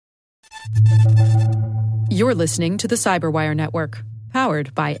You're listening to the Cyberwire Network,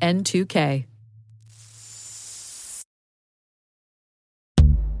 powered by N2K.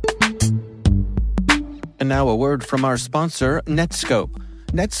 And now a word from our sponsor, Netskope.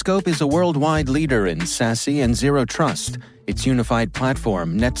 Netskope is a worldwide leader in SASE and Zero Trust. Its unified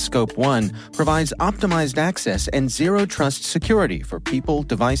platform, Netskope One, provides optimized access and Zero Trust security for people,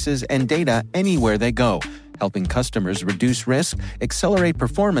 devices, and data anywhere they go, helping customers reduce risk, accelerate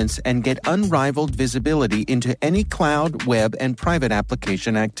performance, and get unrivaled visibility into any cloud, web, and private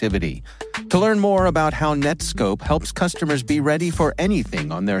application activity. To learn more about how Netskope helps customers be ready for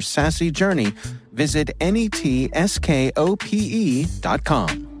anything on their SASE journey, visit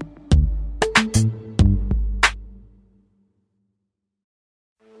netskope.com.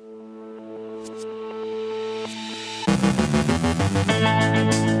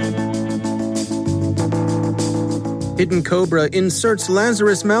 Hidden Cobra inserts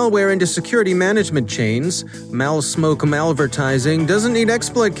Lazarus malware into security management chains. Malsmoke malvertising doesn't need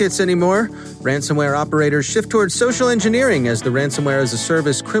exploit kits anymore. Ransomware operators shift towards social engineering as the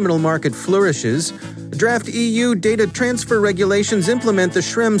ransomware-as-a-service criminal market flourishes. Draft EU data transfer regulations implement the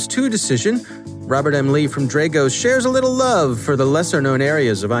Schrems II decision. Robert M. Lee from Dragos shares a little love for the lesser-known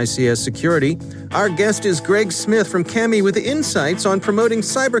areas of ICS security. Our guest is Greg Smith from Cami with insights on promoting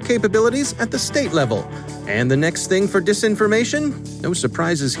cyber capabilities at the state level. And the next thing for disinformation? No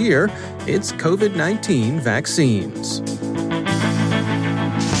surprises here. It's COVID-19 vaccines.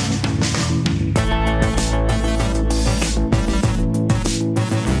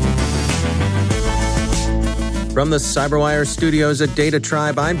 From the Cyberwire studios at Data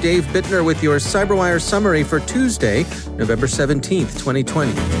Tribe, I'm Dave Bittner with your Cyberwire summary for Tuesday, November 17th,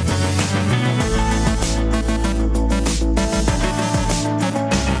 2020.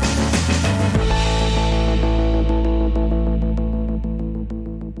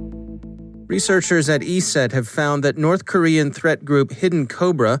 Researchers at ESET have found that North Korean threat group Hidden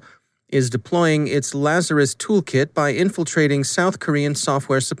Cobra is deploying its Lazarus toolkit by infiltrating South Korean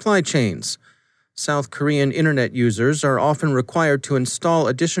software supply chains. South Korean internet users are often required to install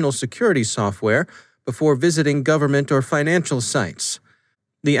additional security software before visiting government or financial sites.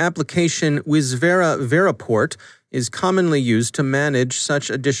 The application Wizvera Veraport is commonly used to manage such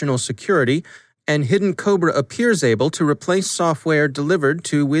additional security, and Hidden Cobra appears able to replace software delivered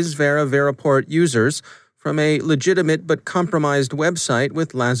to Wizvera Veraport users from a legitimate but compromised website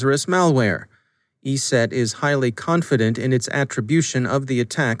with Lazarus malware. ESET is highly confident in its attribution of the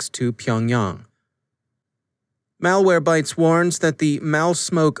attacks to Pyongyang. Malwarebytes warns that the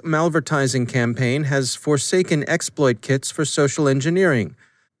Malsmoke malvertising campaign has forsaken exploit kits for social engineering.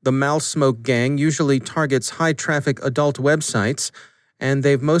 The Malsmoke gang usually targets high-traffic adult websites, and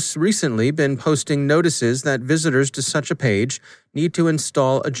they've most recently been posting notices that visitors to such a page need to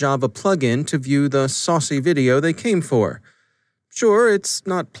install a Java plugin to view the saucy video they came for. Sure, it's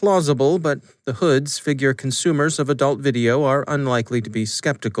not plausible, but the hoods figure consumers of adult video are unlikely to be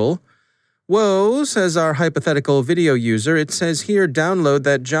skeptical. Whoa, says our hypothetical video user, it says here download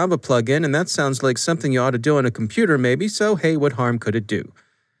that Java plugin, and that sounds like something you ought to do on a computer maybe, so hey, what harm could it do?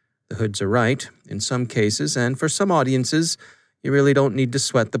 The hoods are right, in some cases, and for some audiences, you really don't need to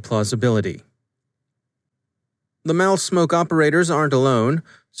sweat the plausibility. The Malsmoke operators aren't alone.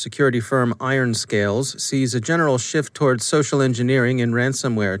 Security firm Ironscales sees a general shift towards social engineering in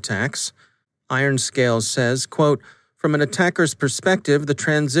ransomware attacks. Ironscales says, quote, from an attacker's perspective, the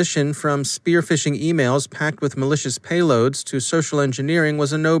transition from spear phishing emails packed with malicious payloads to social engineering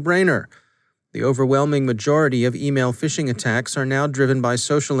was a no-brainer. The overwhelming majority of email phishing attacks are now driven by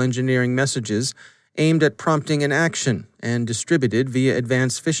social engineering messages aimed at prompting an action and distributed via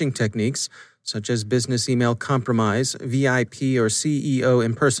advanced phishing techniques such as business email compromise, VIP or CEO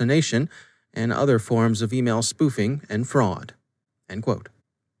impersonation, and other forms of email spoofing and fraud. End quote.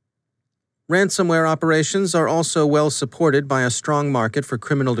 Ransomware operations are also well supported by a strong market for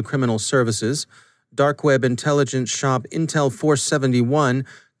criminal-to-criminal services. Dark web intelligence shop Intel 471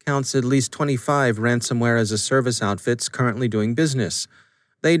 counts at least 25 ransomware-as-a-service outfits currently doing business.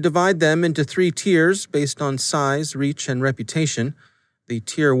 They divide them into 3 tiers based on size, reach, and reputation. The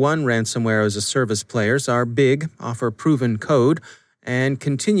Tier 1 ransomware-as-a-service players are big, offer proven code, and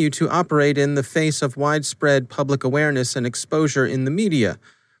continue to operate in the face of widespread public awareness and exposure in the media.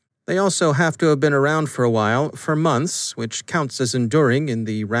 They also have to have been around for a while, for months, which counts as enduring in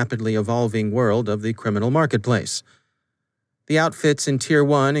the rapidly evolving world of the criminal marketplace. The outfits in Tier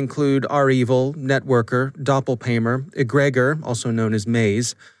 1 include REvil, Networker, Doppelpaymer, Egregor, also known as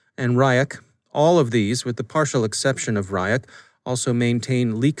Maze, and Ryuk. All of these, with the partial exception of Ryuk, also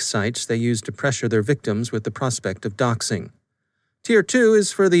maintain leak sites they use to pressure their victims with the prospect of doxing. Tier 2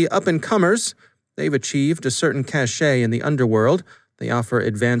 is for the up-and-comers. They've achieved a certain cachet in the underworld. They offer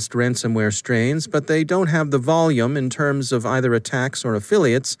advanced ransomware strains, but they don't have the volume in terms of either attacks or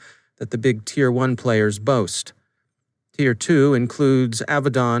affiliates that the big Tier 1 players boast. Tier 2 includes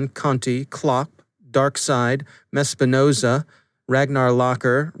Avedon, Conti, Clop, Darkside, Mespinoza, Ragnar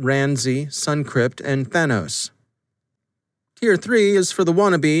Locker, Ranzi, Suncrypt, and Thanos. Tier 3 is for the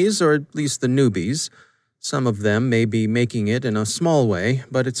wannabes, or at least the newbies. Some of them may be making it in a small way,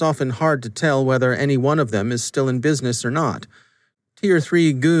 but it's often hard to tell whether any one of them is still in business or not. Tier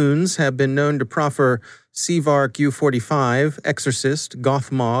 3 goons have been known to proffer Sevark U45, Exorcist,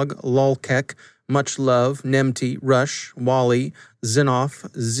 Gothmog, Lolkek, Much Love, Nemty, Rush, Wally, Xenoff,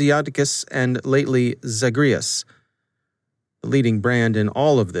 Zeodicus, and lately Zagreus. The leading brand in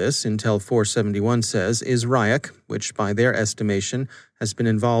all of this, Intel 471 says, is Ryuk, which by their estimation has been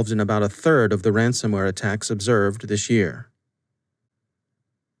involved in about a third of the ransomware attacks observed this year.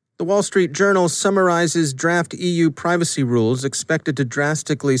 The Wall Street Journal summarizes draft EU privacy rules expected to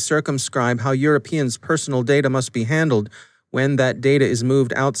drastically circumscribe how Europeans' personal data must be handled when that data is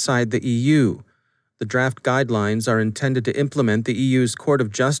moved outside the EU. The draft guidelines are intended to implement the EU's Court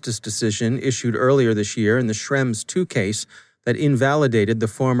of Justice decision issued earlier this year in the Schrems II case that invalidated the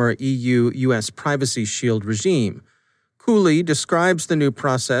former EU-US Privacy Shield regime. Cooley describes the new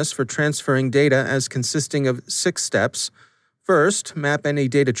process for transferring data as consisting of 6 steps. First, map any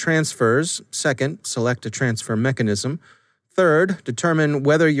data transfers. Second, select a transfer mechanism. Third, determine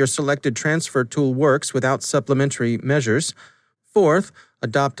whether your selected transfer tool works without supplementary measures. Fourth,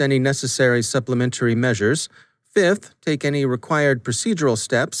 adopt any necessary supplementary measures. Fifth, take any required procedural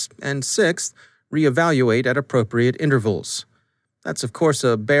steps. And sixth, reevaluate at appropriate intervals. That's, of course,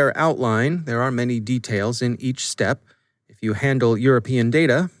 a bare outline. There are many details in each step. If you handle European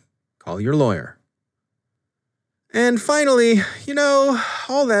data, call your lawyer. And finally,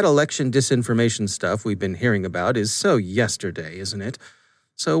 all that election disinformation stuff we've been hearing about is so yesterday, isn't it?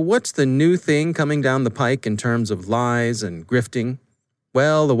 So what's the new thing coming down the pike in terms of lies and grifting?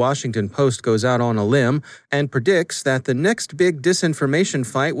 Well, the Washington Post goes out on a limb and predicts that the next big disinformation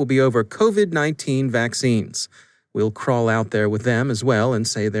fight will be over COVID-19 vaccines. We'll crawl out there with them as well and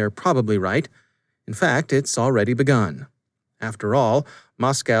say they're probably right. In fact, it's already begun. After all,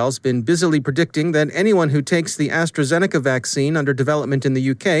 Moscow's been busily predicting that anyone who takes the AstraZeneca vaccine under development in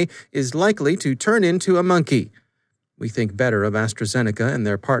the UK is likely to turn into a monkey. We think better of AstraZeneca and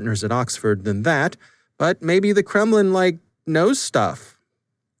their partners at Oxford than that, but maybe the Kremlin, knows stuff.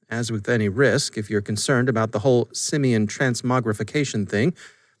 As with any risk, if you're concerned about the whole simian transmogrification thing,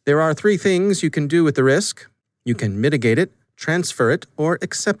 there are 3 things you can do with the risk. You can mitigate it, transfer it, or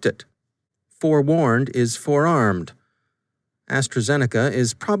accept it. Forewarned is forearmed. AstraZeneca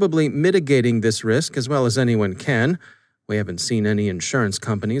is probably mitigating this risk as well as anyone can. We haven't seen any insurance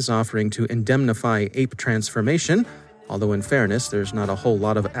companies offering to indemnify ape transformation, although in fairness, there's not a whole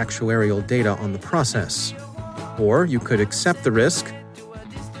lot of actuarial data on the process. Or you could accept the risk.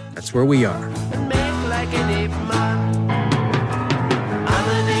 That's where we are.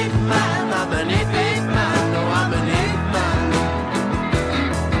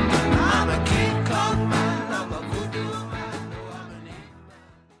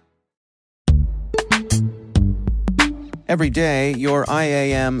 Every day, your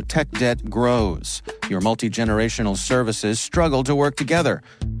IAM tech debt grows. Your multi-generational services struggle to work together.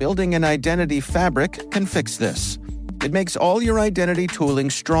 Building an identity fabric can fix this. It makes all your identity tooling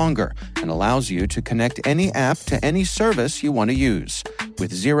stronger and allows you to connect any app to any service you want to use,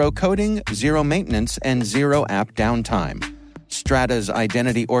 with zero coding, zero maintenance, and zero app downtime. Strata's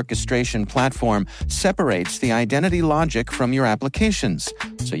identity orchestration platform separates the identity logic from your applications,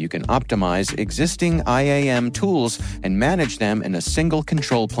 so you can optimize existing IAM tools and manage them in a single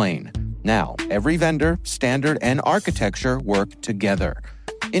control plane. Now, every vendor, standard, and architecture work together.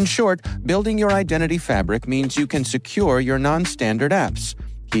 In short, building your identity fabric means you can secure your non-standard apps,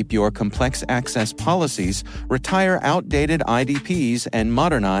 keep your complex access policies, retire outdated IDPs, and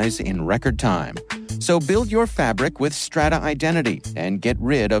modernize in record time. So build your fabric with Strata Identity and get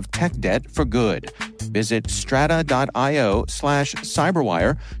rid of tech debt for good. Visit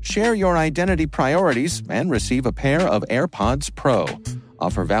strata.io/cyberwire, share your identity priorities, and receive a pair of AirPods Pro.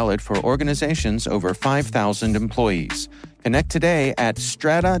 Offer valid for organizations over 5,000 employees. Connect today at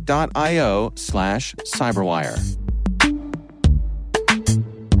strata.io/cyberwire.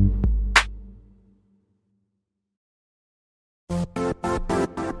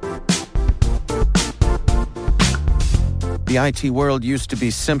 The IT world used to be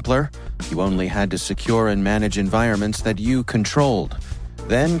simpler. You only had to secure and manage environments that you controlled.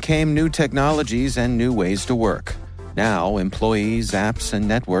 Then came new technologies and new ways to work. Now, employees, apps, and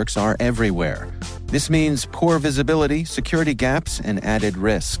networks are everywhere. This means poor visibility, security gaps, and added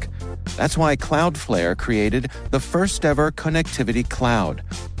risk. That's why Cloudflare created the first-ever connectivity cloud.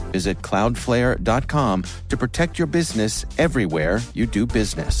 Visit cloudflare.com to protect your business everywhere you do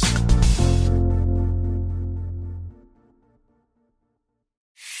business.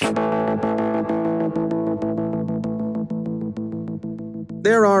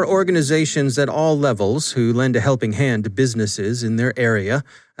 There are organizations at all levels who lend a helping hand to businesses in their area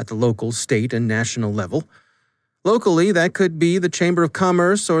at the local, state, and national level. Locally, that could be the Chamber of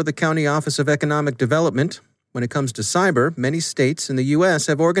Commerce or the County Office of Economic Development. When it comes to cyber, many states in the U.S.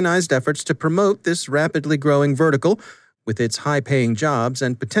 have organized efforts to promote this rapidly growing vertical with its high-paying jobs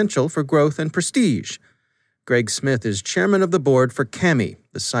and potential for growth and prestige. Greg Smith is chairman of the board for CAMI,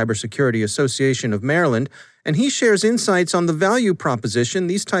 the Cybersecurity Association of Maryland, and he shares insights on the value proposition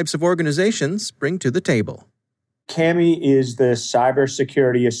these types of organizations bring to the table. CAMI is the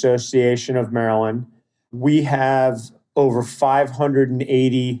Cybersecurity Association of Maryland. We have over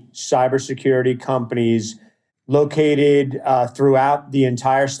 580 cybersecurity companies located throughout the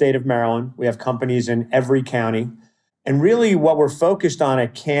entire state of Maryland. We have companies in every county. And really what we're focused on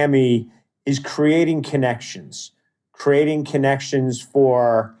at CAMI is creating connections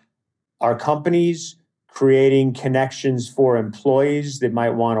for our companies, creating connections for employees that might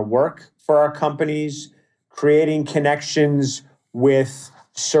want to work for our companies, creating connections with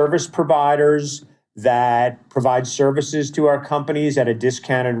service providers that provide services to our companies at a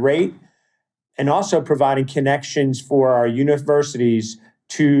discounted rate, and also providing connections for our universities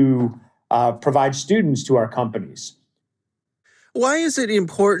to provide students to our companies. Why is it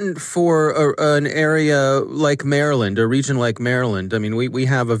important for an area like Maryland, a region like Maryland? I mean, we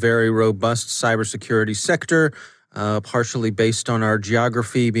have a very robust cybersecurity sector, partially based on our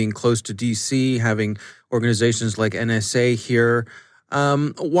geography, being close to D.C., having organizations like NSA here.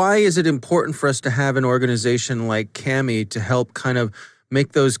 Why is it important for us to have an organization like CAMI to help kind of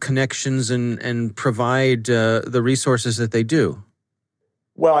make those connections and provide the resources that they do?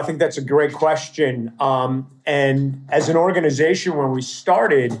 Well, I think that's a great question. And as an organization, when we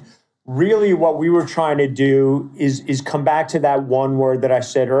started, really what we were trying to do is come back to that one word that I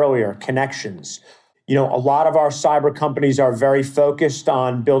said earlier, connections. You know, a lot of our cyber companies are very focused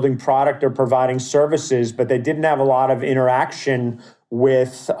on building product or providing services, but they didn't have a lot of interaction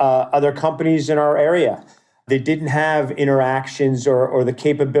with other companies in our area. They didn't have interactions or the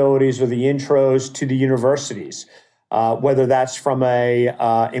capabilities or the intros to the universities. Whether that's from a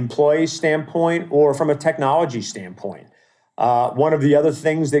employee standpoint or from a technology standpoint. One of the other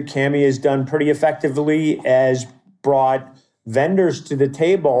things that CAMI has done pretty effectively is brought vendors to the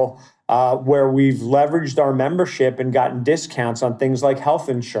table where we've leveraged our membership and gotten discounts on things like health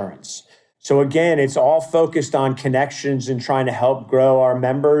insurance. So again, it's all focused on connections and trying to help grow our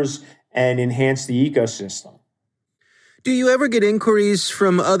members and enhance the ecosystem. Do you ever get inquiries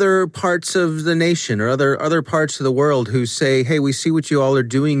from other parts of the nation or other parts of the world who say, hey, we see what you all are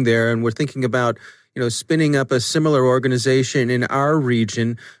doing there and we're thinking about, spinning up a similar organization in our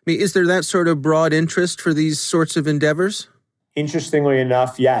region? I mean, is there that sort of broad interest for these sorts of endeavors? Interestingly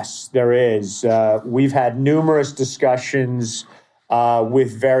enough, yes, there is. We've had numerous discussions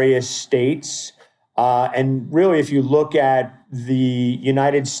with various states. And really, if you look at the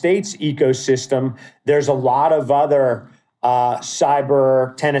United States ecosystem, there's a lot of other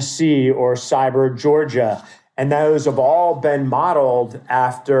Cyber Tennessee or Cyber Georgia, and those have all been modeled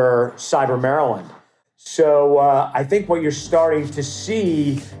after Cyber Maryland. So I think what you're starting to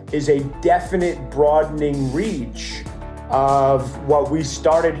see is a definite broadening reach of what we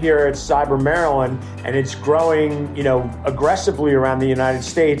started here at Cyber Maryland, and it's growing, aggressively around the United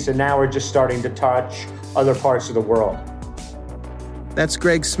States, and now we're just starting to touch other parts of the world. That's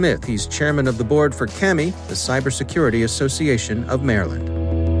Greg Smith. He's chairman of the board for CAMI, the Cybersecurity Association of Maryland.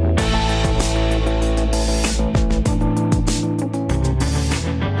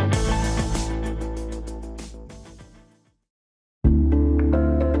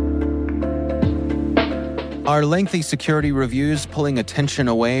 Are lengthy security reviews pulling attention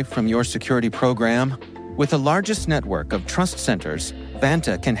away from your security program? With the largest network of trust centers,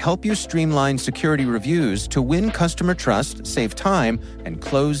 Vanta can help you streamline security reviews to win customer trust, save time, and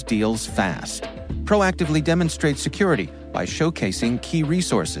close deals fast. Proactively demonstrate security by showcasing key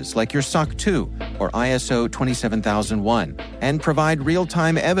resources like your SOC 2 or ISO 27001 and provide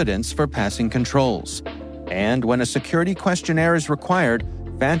real-time evidence for passing controls. And when a security questionnaire is required,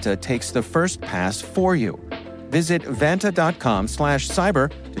 Vanta takes the first pass for you. Visit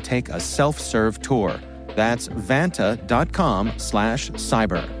vanta.com/cyber to take a self-serve tour. That's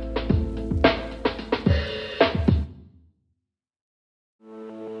vanta.com/cyber.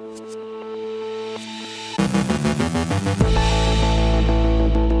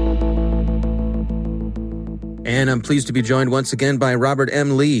 And I'm pleased to be joined once again by Robert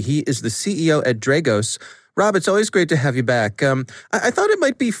M. Lee. He is the CEO at Dragos. Rob, it's always great to have you back. I thought it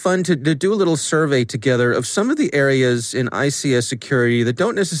might be fun to do a little survey together of some of the areas in ICS security that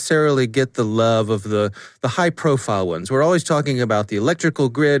don't necessarily get the love of the high-profile ones. We're always talking about the electrical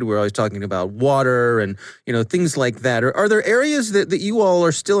grid. We're always talking about water and things like that. Are there areas that you all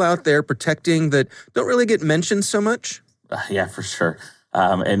are still out there protecting that don't really get mentioned so much? Yeah, for sure.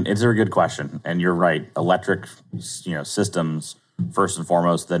 And it's a very good question. And you're right. Electric, systems, first and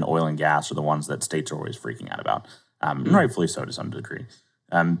foremost, then oil and gas are the ones that states are always freaking out about. Rightfully so to some degree.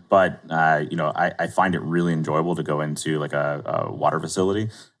 But I find it really enjoyable to go into like a water facility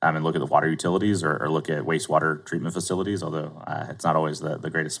and look at the water utilities or look at wastewater treatment facilities, although it's not always the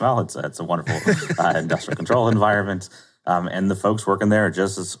greatest smell. It's a wonderful industrial control environment. And the folks working there are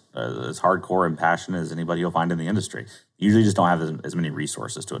just as hardcore and passionate as anybody you'll find in the industry. Usually just don't have as many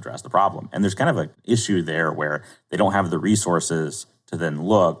resources to address the problem. And there's kind of an issue there where they don't have the resources to then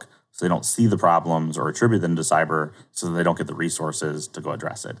look, so they don't see the problems or attribute them to cyber, so they don't get the resources to go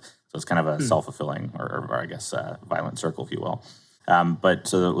address it. So it's kind of a self-fulfilling or I guess, violent circle, if you will. But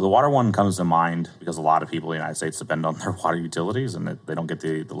so the water one comes to mind because a lot of people in the United States depend on their water utilities and they don't get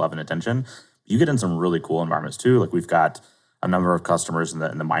the love and attention. You get in some really cool environments too. Like we've got a number of customers in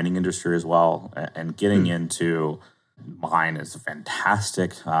the mining industry as well, and getting into mine is a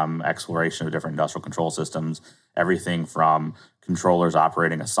fantastic exploration of different industrial control systems. Everything from controllers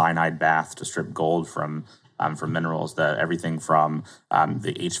operating a cyanide bath to strip gold from minerals. Everything from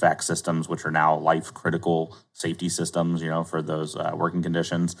the HVAC systems, which are now life critical safety systems, for those working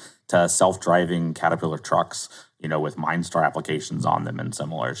conditions, to self-driving Caterpillar trucks, with MineStar applications on them and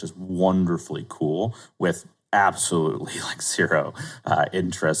similar. It's just wonderfully cool with absolutely zero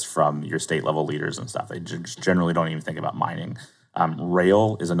interest from your state level leaders and stuff. They just generally don't even think about mining.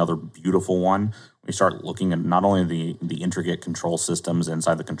 Rail is another beautiful one. We start looking at not only the intricate control systems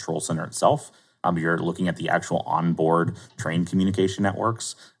inside the control center itself, you're looking at the actual onboard train communication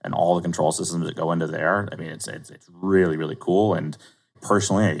networks and all the control systems that go into there. I mean, it's really, really cool. And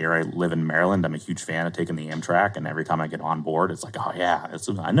personally, here I live in Maryland. I'm a huge fan of taking the Amtrak, and every time I get on board, it's like, oh yeah,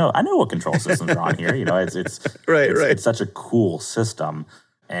 I know what control systems are on here. It's such a cool system,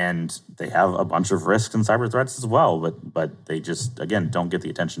 and they have a bunch of risks and cyber threats as well. But they just don't get the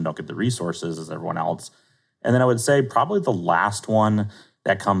attention, don't get the resources as everyone else. And then I would say probably the last one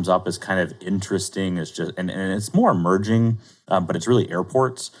that comes up is kind of interesting. Is just and it's more emerging, but it's really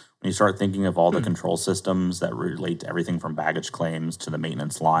airports. When you start thinking of all the control systems that relate to everything from baggage claims to the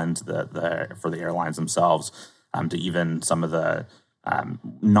maintenance lines for the airlines themselves, to even some of the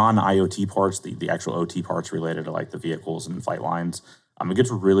non-IoT parts, the actual OT parts related to the vehicles and flight lines, it gets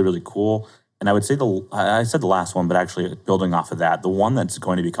really, really cool. And I would say I said the last one, but actually building off of that, the one that's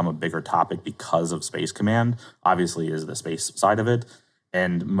going to become a bigger topic because of Space Command, obviously, is the space side of it.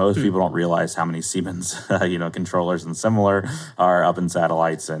 And most people don't realize how many Siemens, controllers and similar are up in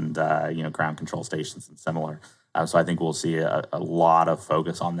satellites and, ground control stations and similar. So I think we'll see a lot of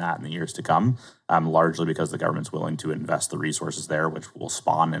focus on that in the years to come, largely because the government's willing to invest the resources there, which will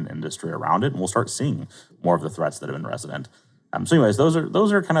spawn an industry around it. And we'll start seeing more of the threats that have been resident. So anyways, those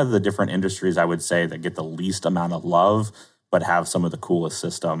are kind of the different industries, I would say, that get the least amount of love, but have some of the coolest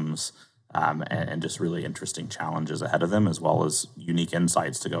systems and just really interesting challenges ahead of them, as well as unique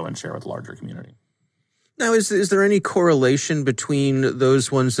insights to go and share with the larger community. Now, is there any correlation between those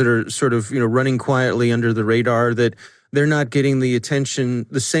ones that are sort of running quietly under the radar, that they're not getting the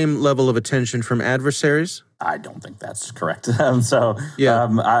same level of attention from adversaries? I don't think that's correct. Is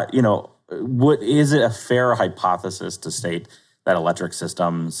it a fair hypothesis to state that electric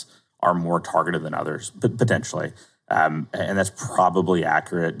systems are more targeted than others? Potentially. And that's probably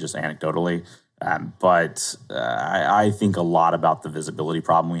accurate, just anecdotally. But I think a lot about the visibility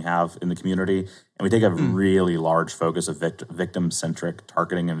problem we have in the community. And we take a really large focus of victim-centric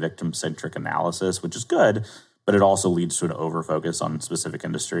targeting and victim-centric analysis, which is good, but it also leads to an over-focus on specific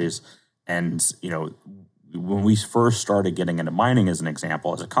industries. And, when we first started getting into mining, as an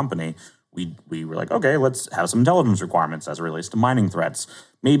example, as a company, we were like, okay, let's have some intelligence requirements as it relates to mining threats.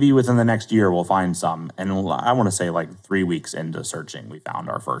 Maybe within the next year, we'll find some. And I want to say 3 weeks into searching, we found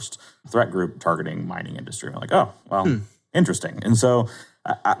our first threat group targeting mining industry. We're like, oh, well, interesting. And so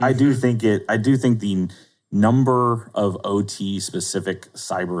I do think the number of OT specific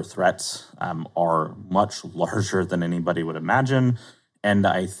cyber threats are much larger than anybody would imagine. And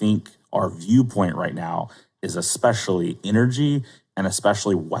I think our viewpoint right now is especially energy and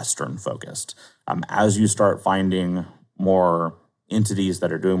especially Western focused. As you start finding more entities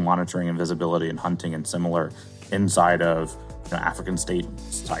that are doing monitoring and visibility and hunting and similar inside of African state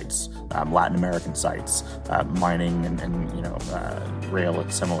sites, Latin American sites, mining and rail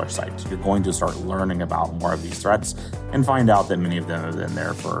and similar sites. You're going to start learning about more of these threats and find out that many of them have been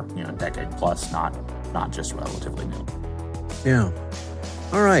there for a decade plus, not just relatively new. Yeah.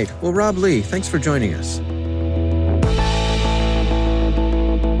 All right. Well, Rob Lee, thanks for joining us.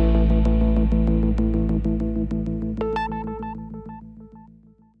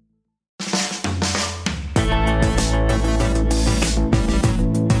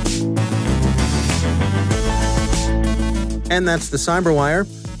 And that's the Cyberwire.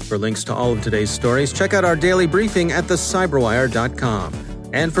 For links to all of today's stories, check out our daily briefing at thecyberwire.com.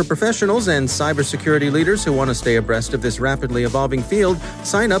 And for professionals and cybersecurity leaders who want to stay abreast of this rapidly evolving field,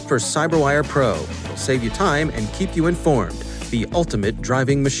 sign up for CyberWire Pro. It'll save you time and keep you informed. The ultimate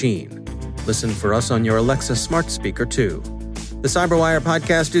driving machine. Listen for us on your Alexa smart speaker, too. The Cyberwire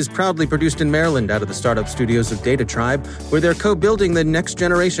podcast is proudly produced in Maryland out of the startup studios of Data Tribe, where they're co-building the next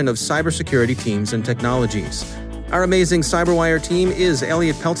generation of cybersecurity teams and technologies. Our amazing Cyberwire team is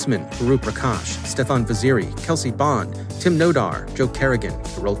Elliot Peltzman, Guru Prakash, Stefan Vaziri, Kelsey Bond, Tim Nodar, Joe Kerrigan,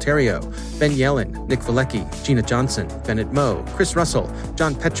 Carol Terrio, Ben Yellen, Nick Valecki, Gina Johnson, Bennett Moe, Chris Russell,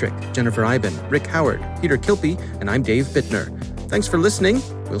 John Petrick, Jennifer Iben, Rick Howard, Peter Kilpie, and I'm Dave Bittner. Thanks for listening.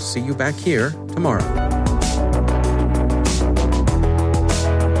 We'll see you back here tomorrow.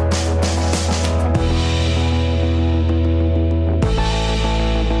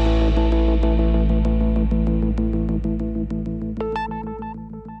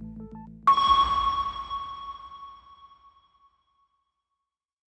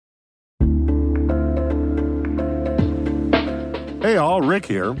 Hey all, Rick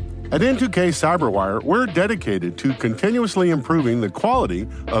here. At N2K Cyberwire, we're dedicated to continuously improving the quality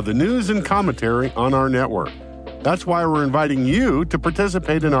of the news and commentary on our network. That's why we're inviting you to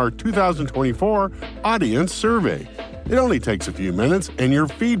participate in our 2024 audience survey. It only takes a few minutes, and your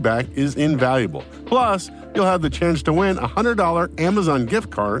feedback is invaluable. Plus, you'll have the chance to win a $100 Amazon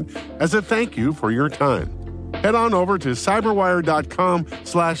gift card as a thank you for your time. Head on over to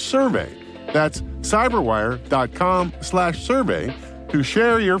cyberwire.com/survey. That's cyberwire.com/survey to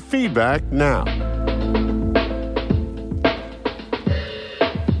share your feedback now.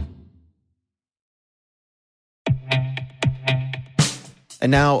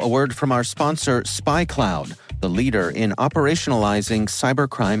 And now a word from our sponsor, SpyCloud, the leader in operationalizing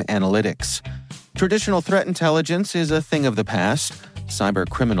cybercrime analytics. Traditional threat intelligence is a thing of the past. Cyber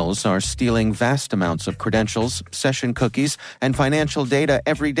criminals are stealing vast amounts of credentials, session cookies, and financial data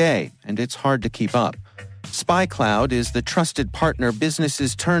every day, and it's hard to keep up. SpyCloud is the trusted partner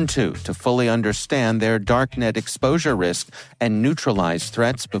businesses turn to fully understand their darknet exposure risk and neutralize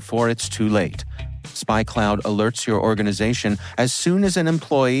threats before it's too late. SpyCloud alerts your organization as soon as an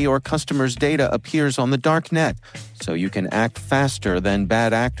employee or customer's data appears on the darknet, so you can act faster than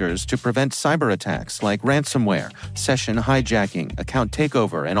bad actors to prevent cyber attacks like ransomware, session hijacking, account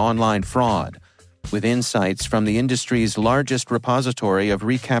takeover, and online fraud. With insights from the industry's largest repository of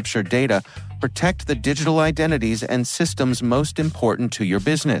recaptured data, protect the digital identities and systems most important to your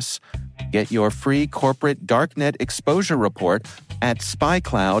business. Get your free corporate darknet exposure report at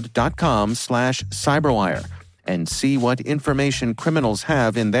spycloud.com/cyberwire and see what information criminals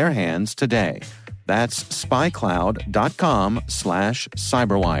have in their hands today. That's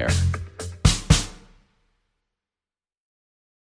spycloud.com/cyberwire.